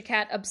Doja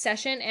Cat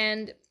obsession,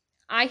 and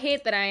I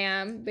hate that I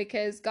am,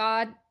 because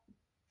god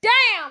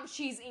damn,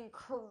 she's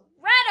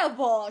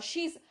incredible.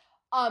 She's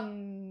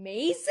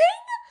amazing.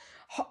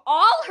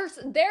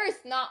 There is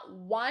not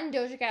one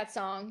Doja Cat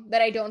song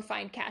that I don't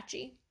find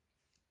catchy.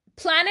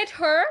 Planet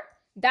Her,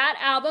 that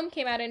album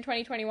came out in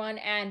 2021,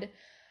 and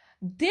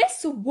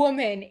this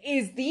woman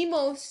is the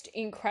most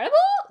incredible.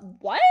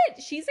 What?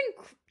 She's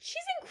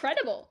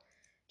incredible.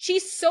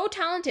 She's so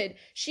talented.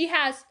 She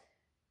has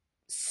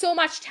so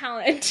much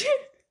talent.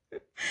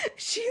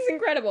 She's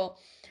incredible.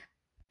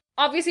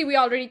 Obviously, we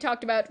already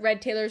talked about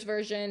Red Taylor's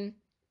version.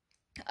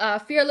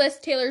 Fearless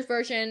Taylor's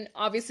version.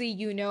 Obviously,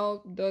 you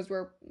know, those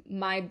were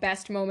my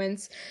best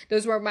moments.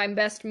 Those were my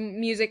best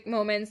music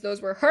moments.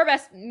 Those were her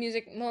best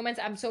music moments.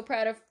 I'm so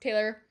proud of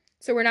Taylor.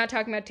 So we're not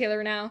talking about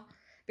Taylor now,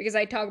 because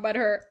I talk about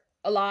her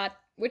a lot,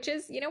 which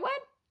is, you know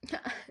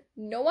what?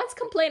 No one's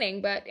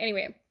complaining, but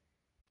anyway.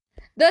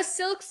 The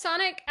Silk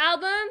Sonic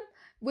album,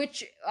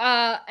 which,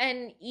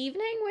 An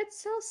Evening with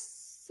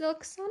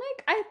Silk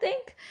Sonic, I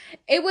think.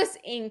 It was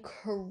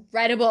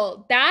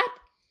incredible. That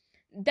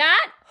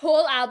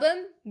whole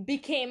album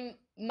became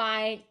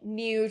my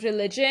new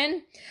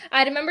religion.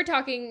 I remember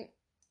talking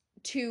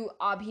to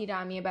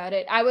Abhidami about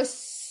it. I was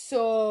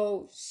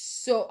so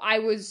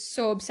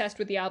obsessed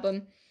with the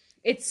album.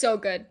 It's so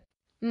good.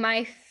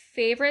 My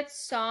favorite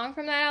song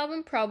from that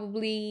album,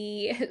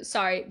 probably,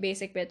 sorry,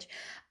 basic bitch.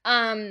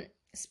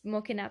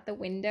 Smoking Out the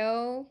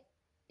Window.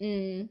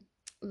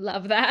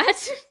 Love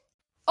that.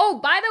 Oh,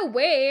 by the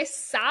way,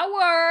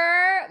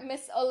 Sour,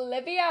 Miss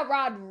Olivia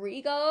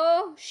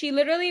Rodrigo, she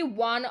literally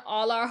won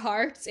all our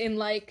hearts in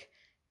like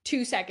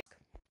 2 seconds.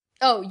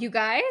 Oh, you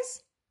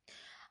guys,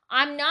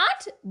 I'm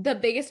not the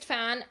biggest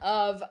fan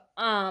of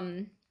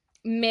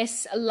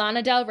Miss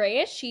Lana Del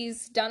Rey.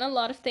 She's done a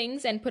lot of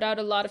things and put out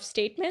a lot of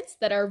statements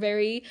that are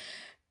very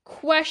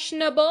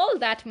questionable.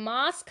 That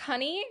mask,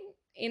 honey,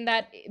 in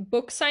that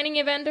book signing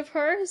event of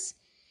hers,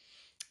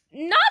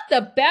 not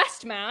the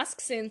best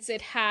mask, since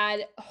it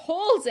had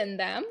holes in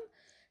them.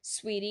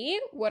 Sweetie,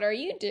 what are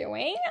you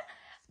doing?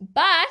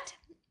 But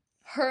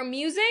her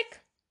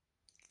music,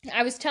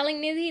 I was telling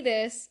Nidhi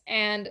this,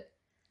 and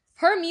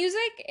her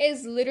music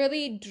is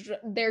literally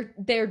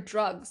they're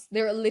drugs.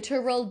 They're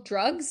literal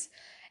drugs,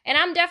 and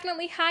I'm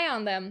definitely high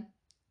on them.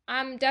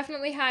 I'm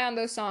definitely high on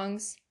those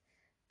songs.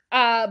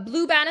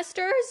 Blue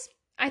Banisters,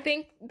 I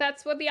think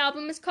that's what the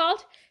album is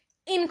called.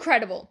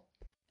 Incredible.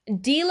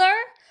 Dealer,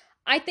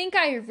 I think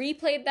I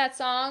replayed that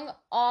song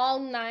all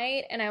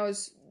night, and I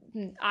was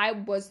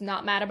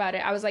not mad about it.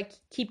 I was like,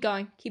 keep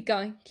going, keep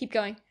going, keep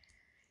going.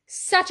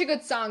 Such a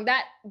good song.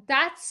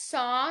 That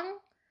song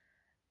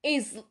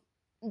is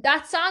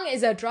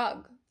a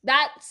drug.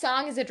 That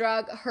song is a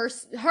drug.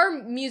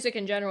 Her music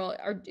in general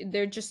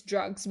they're just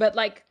drugs, but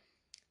like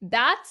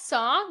that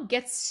song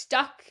gets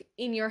stuck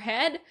in your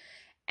head,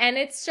 and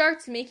it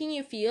starts making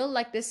you feel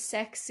like this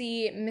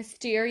sexy,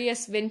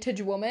 mysterious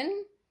vintage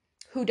woman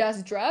who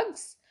does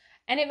drugs,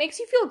 and it makes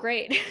you feel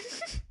great.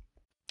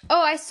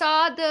 Oh, I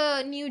saw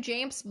the new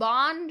James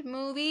Bond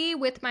movie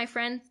with my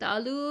friend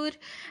Talud,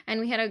 and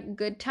we had a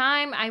good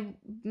time. I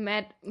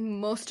met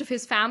most of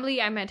his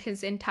family. I met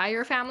his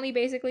entire family,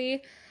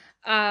 basically.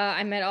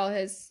 I met all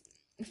his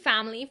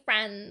family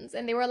friends,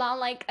 and they were all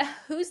like,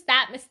 who's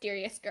that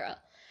mysterious girl?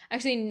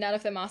 Actually, none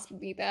of them asked to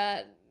be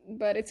that,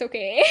 but it's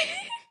okay.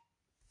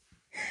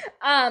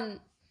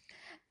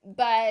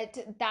 But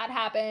that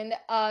happened.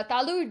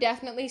 Talur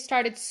definitely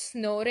started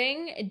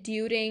snoring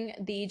during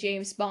the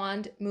James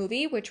Bond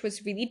movie, which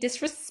was really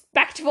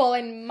disrespectful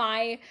in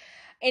my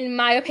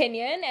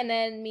opinion. And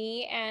then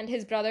me and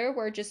his brother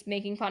were just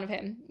making fun of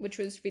him, which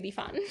was really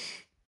fun.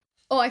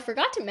 Oh, I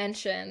forgot to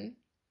mention,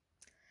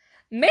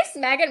 Miss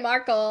Meghan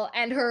Markle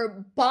and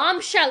her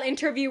bombshell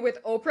interview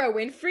with Oprah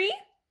Winfrey,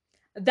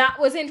 that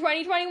was in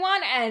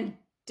 2021, and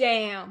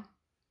damn.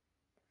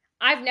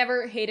 I've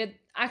never hated,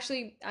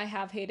 actually, I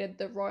have hated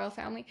the royal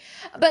family,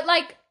 but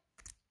like,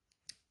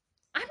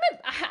 I'm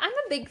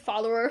a big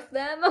follower of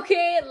them,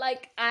 okay?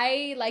 Like,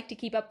 I like to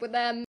keep up with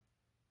them.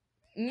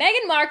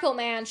 Meghan Markle,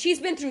 man, she's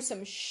been through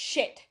some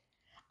shit.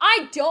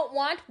 I don't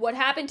want what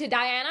happened to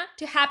Diana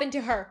to happen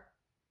to her,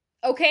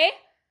 okay?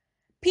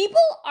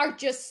 People are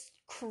just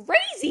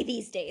crazy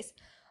these days.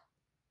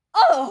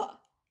 Ugh.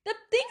 The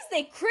things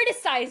they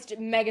criticized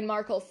Meghan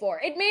Markle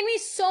for, it made me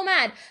so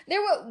mad. There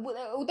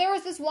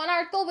was this one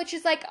article which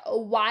is like,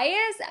 why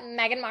is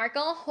Meghan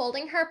Markle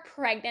holding her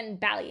pregnant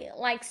belly?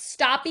 Like,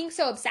 stop being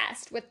so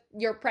obsessed with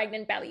your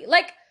pregnant belly.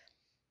 Like,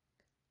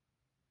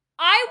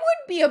 I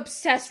would be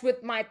obsessed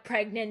with my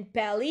pregnant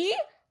belly.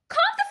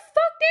 Calm the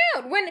fuck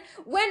down.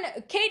 When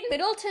Kate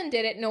Middleton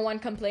did it, no one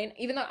complained.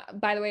 Even though,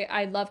 by the way,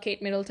 I love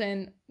Kate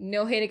Middleton.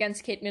 No hate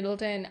against Kate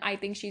Middleton. I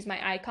think she's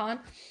my icon.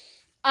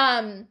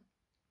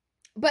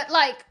 But,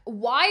 like,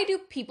 why do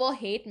people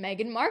hate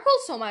Meghan Markle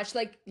so much?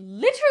 Like,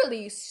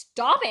 literally,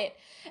 stop it.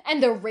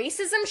 And the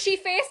racism she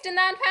faced in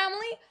that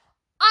family,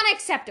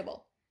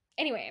 unacceptable.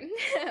 Anyway,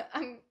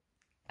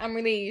 I'm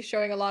really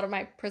showing a lot of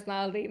my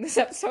personality in this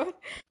episode.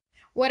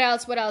 What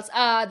else?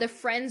 The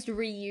Friends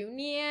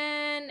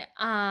reunion.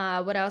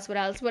 What else?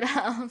 Blah,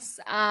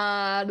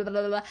 blah,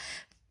 blah.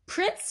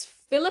 Prince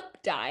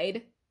Philip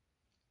died,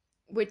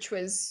 which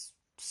was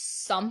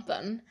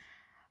something.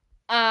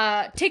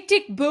 Tick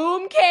Tick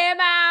Boom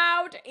came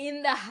out.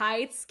 In the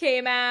Heights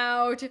came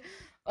out.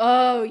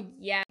 Oh,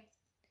 yeah.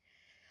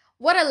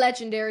 What a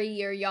legendary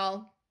year,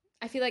 y'all.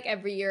 I feel like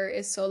every year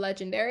is so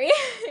legendary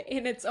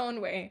in its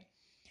own way.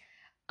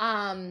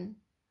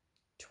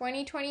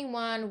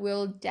 2021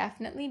 will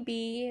definitely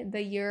be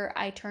the year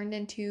I turned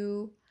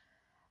into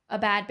a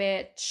bad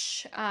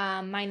bitch.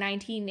 My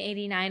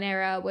 1989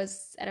 era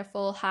was at a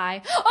full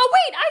high. Oh,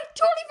 wait, I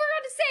totally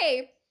forgot to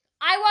say.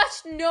 I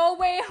watched No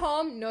Way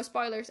Home. No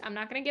spoilers. I'm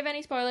not going to give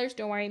any spoilers.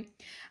 Don't worry.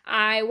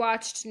 I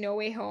watched No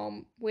Way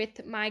Home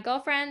with my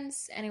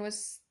girlfriends, and it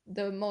was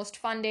the most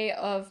fun day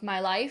of my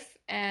life,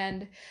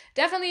 and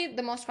definitely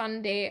the most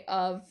fun day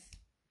of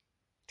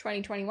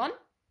 2021.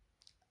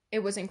 It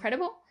was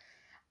incredible.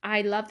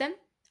 I love them.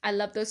 I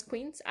love those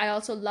queens. I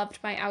also loved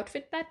my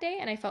outfit that day,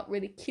 and I felt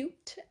really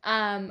cute.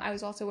 I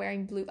was also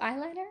wearing blue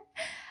eyeliner.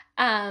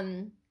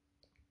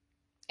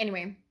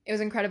 Anyway, it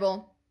was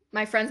incredible.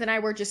 My friends and I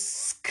were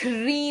just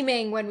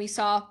screaming when we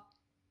saw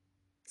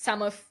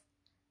some of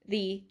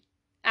the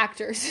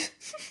actors.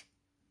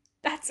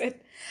 That's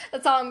it.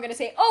 That's all I'm going to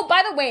say. Oh,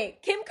 by the way,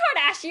 Kim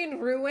Kardashian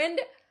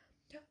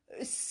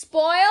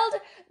spoiled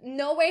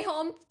No Way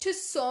Home to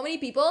so many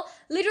people.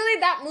 Literally,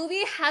 that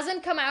movie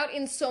hasn't come out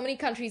in so many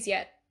countries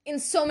yet. In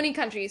so many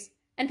countries.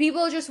 And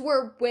people just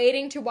were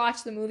waiting to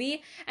watch the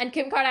movie. And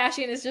Kim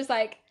Kardashian is just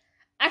like,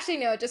 actually,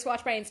 no, just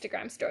watch my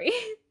Instagram story.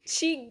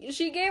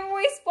 She gave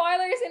away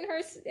spoilers in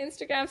her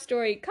Instagram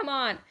story. Come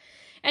on.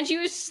 And she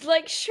was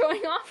like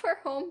showing off her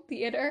home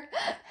theater.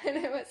 And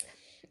it was,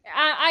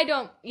 I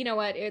don't, you know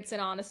what? It's an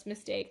honest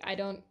mistake. I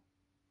don't,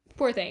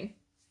 poor thing.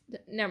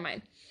 Never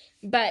mind.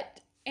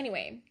 But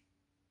anyway.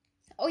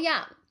 Oh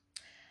yeah.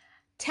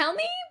 Tell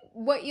me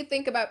what you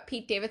think about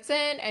Pete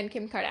Davidson and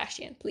Kim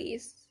Kardashian,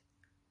 please.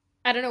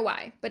 I don't know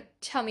why, but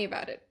tell me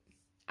about it.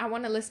 I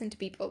want to listen to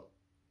people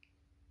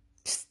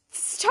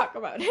just talk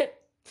about it.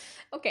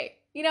 Okay,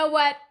 you know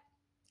what?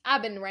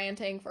 I've been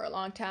ranting for a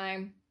long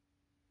time.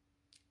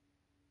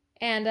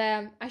 And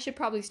I should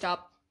probably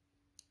stop.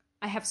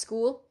 I have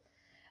school.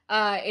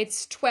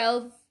 It's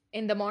 12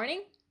 in the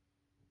morning.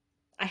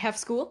 I have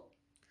school.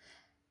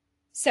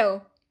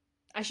 So,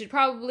 I should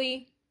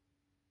probably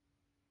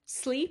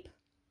sleep.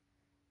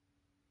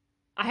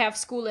 I have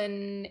school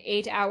in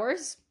 8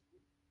 hours.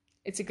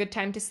 It's a good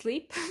time to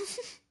sleep.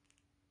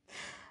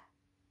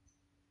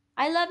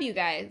 I love you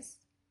guys.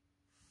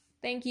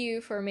 Thank you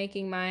for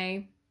making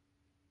my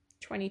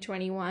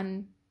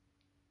 2021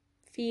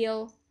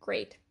 feel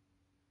great.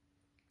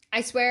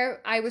 I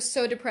swear I was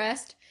so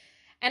depressed.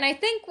 And I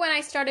think when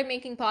I started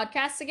making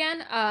podcasts again,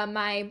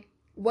 my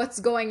What's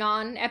Going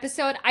On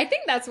episode, I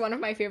think that's one of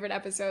my favorite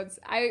episodes.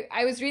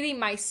 I was really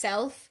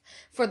myself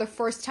for the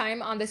first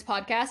time on this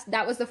podcast.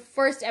 That was the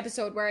first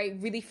episode where I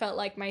really felt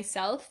like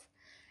myself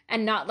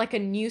and not like a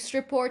news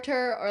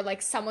reporter or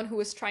like someone who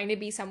was trying to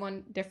be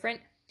someone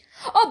different.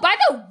 Oh, by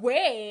the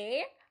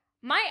way,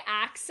 my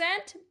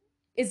accent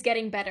is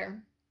getting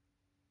better.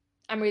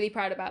 I'm really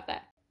proud about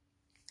that.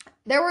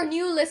 There were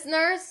new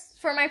listeners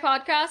for my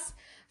podcast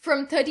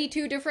from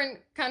 32 different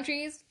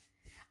countries.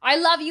 I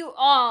love you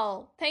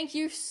all. Thank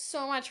you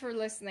so much for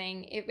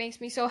listening. It makes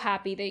me so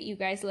happy that you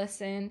guys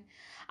listen.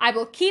 I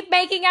will keep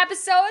making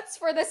episodes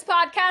for this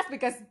podcast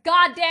because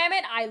god damn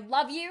it, I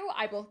love you.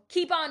 I will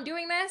keep on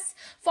doing this.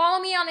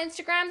 Follow me on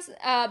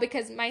Instagram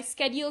because my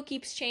schedule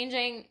keeps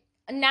changing.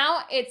 Now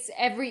it's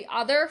every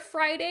other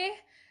Friday,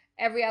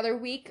 every other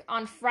week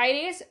on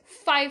Fridays,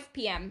 5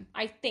 p.m.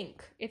 I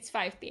think it's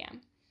 5 p.m.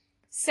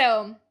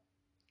 So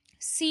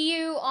See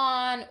you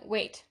on,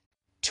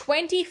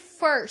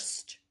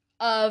 21st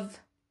of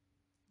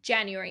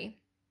January.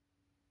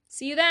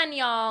 See you then,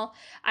 y'all.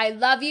 I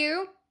love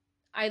you.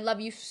 I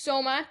love you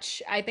so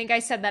much. I think I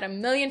said that a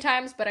million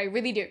times, but I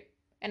really do.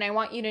 And I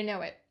want you to know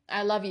it.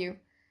 I love you.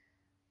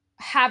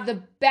 Have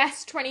the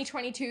best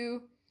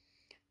 2022.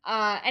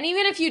 And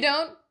even if you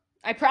don't,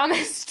 I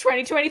promise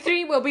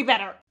 2023 will be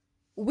better.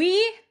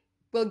 We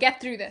will get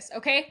through this,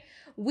 okay?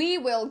 We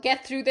will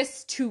get through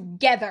this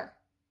together.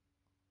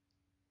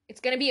 It's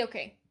gonna be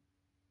okay.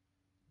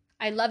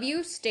 I love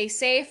you. Stay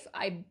safe.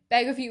 I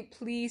beg of you,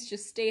 please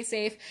just stay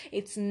safe.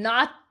 It's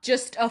not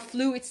just a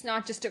flu. It's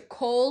not just a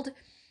cold.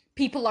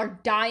 People are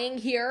dying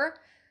here.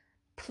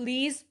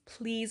 Please,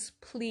 please,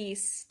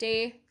 please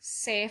stay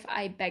safe.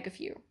 I beg of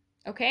you.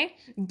 Okay?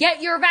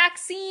 Get your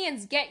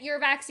vaccines. Get your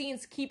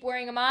vaccines. Keep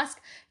wearing a mask.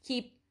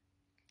 Keep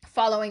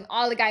following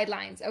all the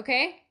guidelines.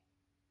 Okay?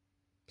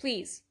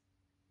 Please.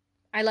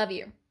 I love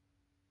you.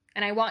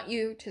 And I want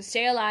you to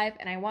stay alive.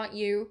 And I want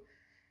you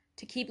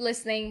to keep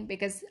listening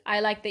because I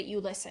like that you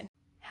listen.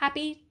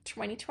 Happy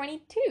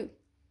 2022.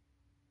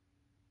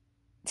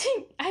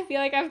 I feel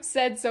like I've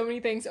said so many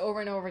things over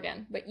and over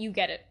again, but you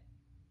get it.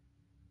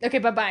 Okay,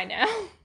 bye-bye now.